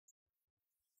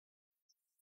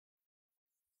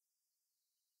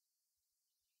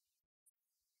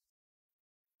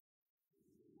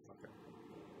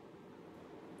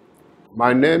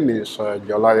My name is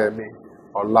Jolayemi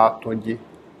Olatunji.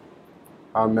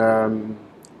 I'm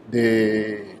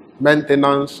the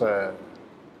maintenance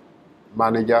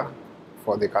manager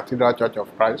for the Cathedral Church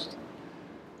of Christ,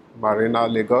 Marina,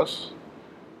 Lagos.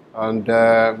 And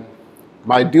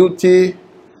my duty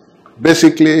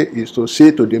basically is to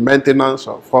see to the maintenance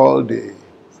of all the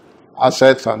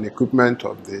assets and equipment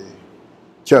of the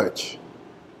church,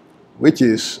 which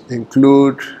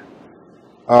include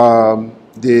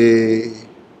the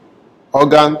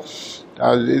organs,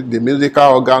 the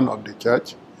musical organ of the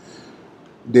church,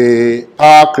 the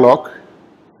power clock,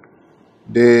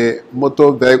 the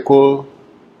motor vehicle,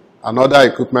 and other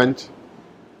equipment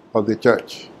of the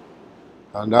church.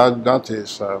 And that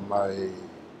is my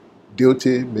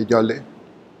duty majorly.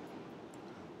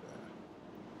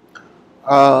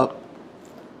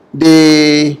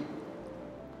 The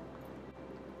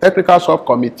technical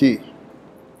subcommittee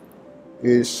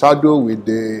is saddled with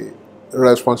the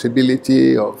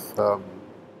responsibility of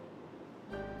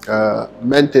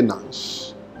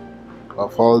maintenance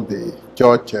of all the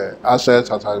church assets,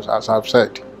 as I've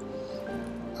said.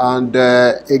 And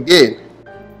again,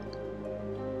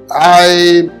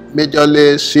 I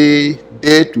majorly see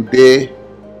day-to-day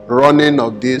running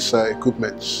of these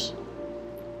equipments.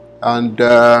 And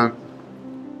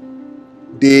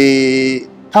the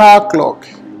tower clock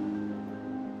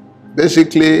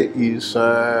basically is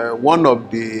one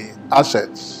of the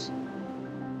assets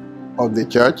of the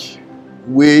church,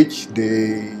 which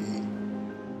the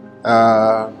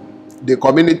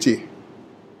community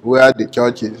where the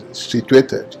church is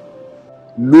situated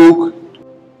look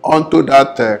onto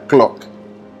that clock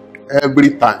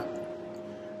every time.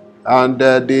 And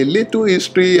the little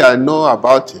history I know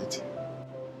about it,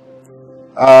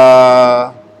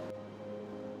 I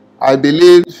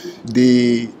believe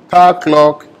the tower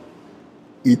clock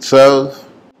itself,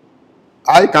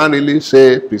 I can't really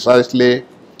say precisely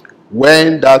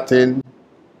when that thing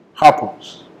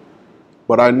happens.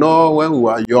 But I know when we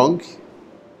were young,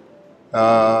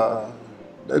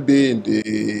 maybe in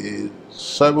the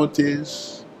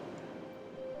 70s,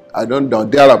 I don't know,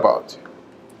 thereabout,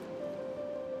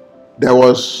 there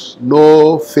was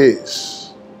no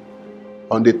face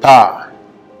on the tower,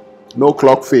 no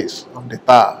clock face on the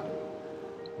tower.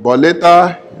 But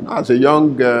later, as a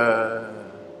young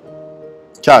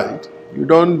child, you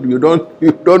don't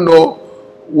know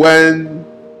when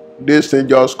this thing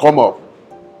just come up.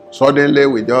 Suddenly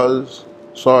we just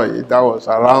saw it. That was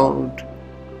around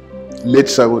late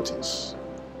 70s.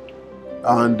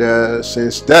 And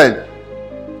since then,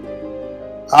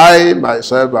 I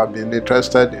myself have been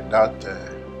interested in that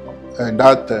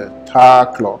tower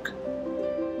clock.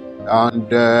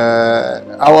 And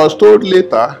I was told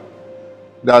later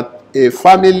that a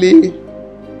family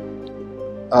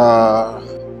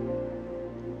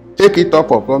take it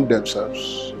up upon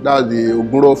themselves. That's the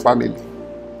Oguro family.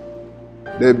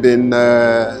 They've been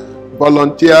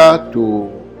volunteered to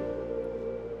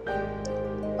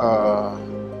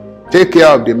take care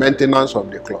of the maintenance of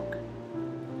the clock.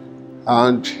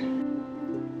 And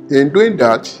in doing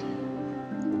that,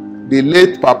 the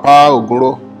late Papa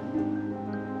Oguro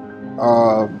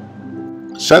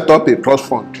set up a trust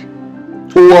fund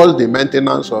towards the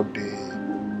maintenance of the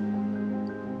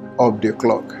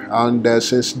clock. And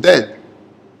since then,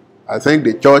 I think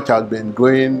the church has been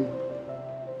doing,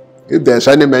 if there's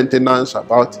any maintenance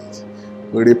about it,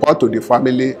 we report to the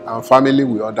family, and family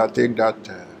will undertake that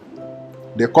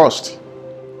the cost.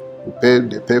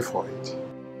 They pay for it.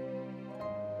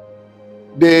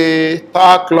 The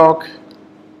tower clock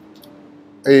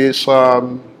is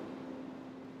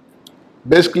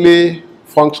basically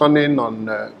functioning on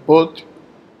both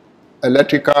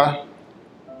electrical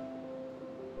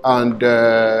and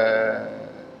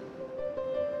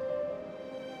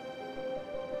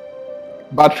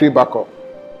battery backup.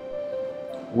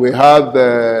 We have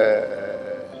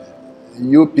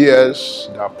UPS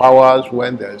that powers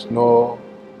when there is no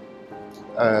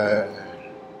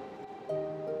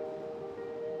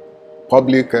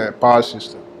public power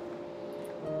system.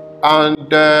 And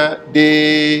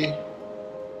the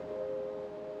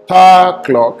tower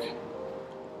clock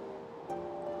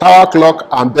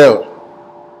and bell,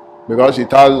 because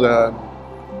it has a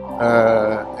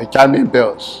chiming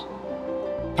bells.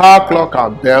 Tower clock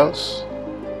and bells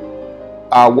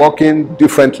are working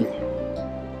differently.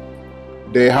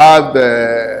 They have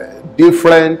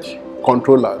different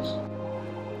controllers,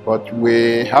 but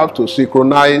we have to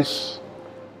synchronize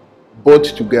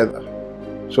both together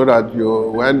so that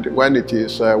when it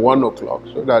is 1 o'clock,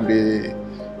 so that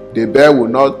the bell will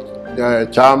not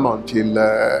chime until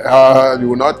you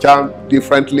will not chime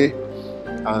differently,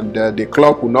 and the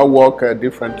clock will not work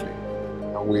differently.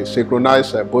 and we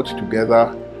synchronize both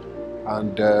together,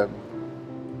 and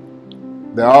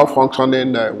they are all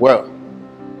functioning well.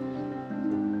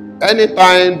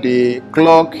 Anytime the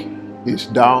clock is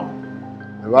down,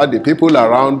 the people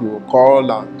around will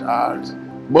call and ask.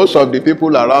 Most of the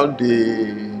people around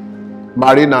the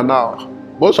marina now,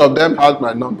 most of them have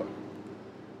my number.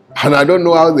 And I don't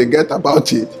know how they get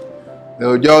about it.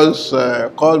 They'll just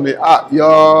call me,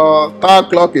 your tower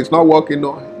clock is not working,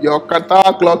 your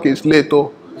tower clock is late,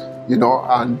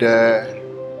 and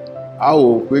I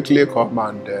will quickly come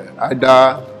and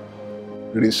either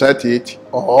reset it,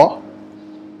 or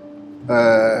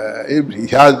if he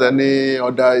has any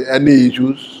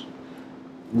issues,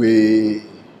 we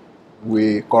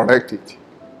correct it,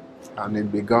 and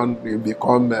it become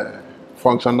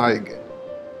functional again.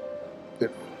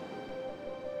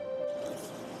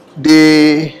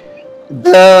 The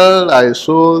bell I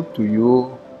sold to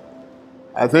you,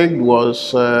 I think,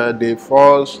 was the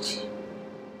first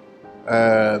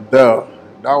bell.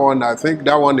 That one, I think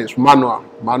that one is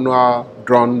manual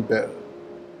drawn bell.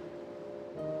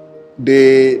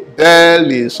 The bell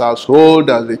is as old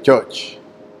as the church.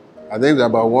 I think it's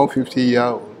about 150 years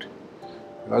old.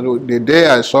 The day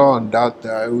I saw on that,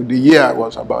 the year I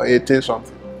was about 18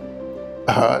 something.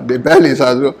 The bell is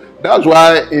as old. That's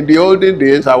why in the olden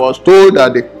days I was told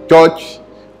that the church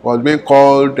was being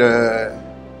called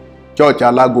Church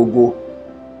Alagogo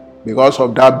because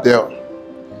of that bell.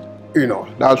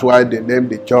 That's why they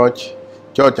named the church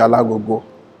Alagogo.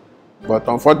 But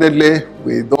unfortunately,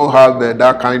 we don't have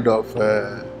that kind of.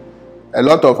 A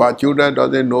lot of our children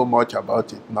doesn't know much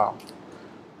about it now.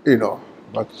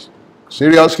 But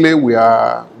seriously, we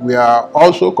are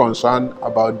also concerned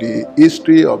about the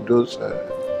history of those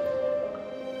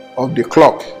of the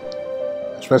clock,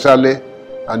 especially,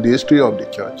 and the history of the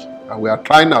church. And we are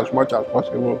trying as much as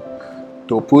possible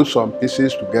to put some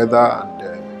pieces together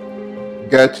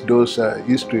and get those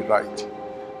history right.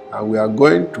 And we are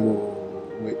going to,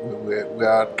 we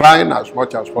are trying as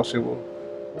much as possible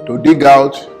to dig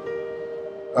out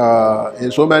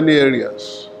in so many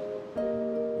areas.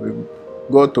 We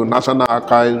go to National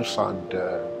Archives and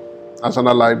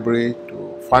National Library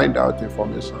to find out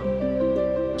information.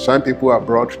 Some people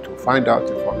abroad to find out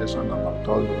information about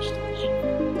all those things.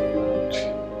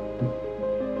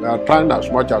 And we are trying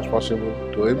as much as possible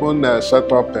to even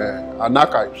set up an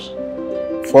archives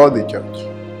for the church,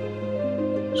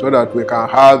 so that we can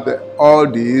have all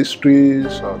the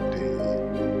histories of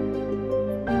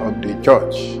the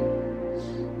church.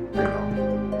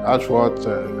 That's what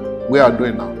we are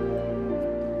doing now.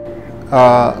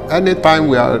 Anytime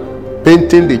we are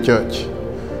painting the church,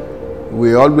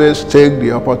 we always take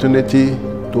the opportunity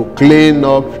to clean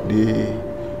up the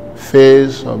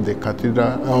face of the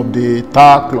cathedral, of the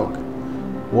tower clock,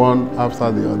 one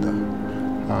after the other.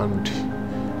 And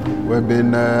we've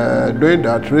been doing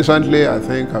that recently. I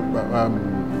think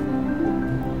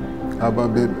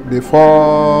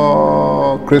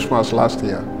before Christmas last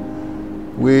year,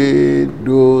 we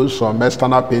do some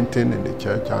external painting in the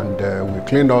church, and we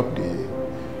clean up the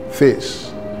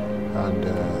face, and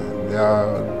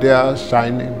they are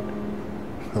shining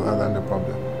rather than a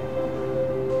problem.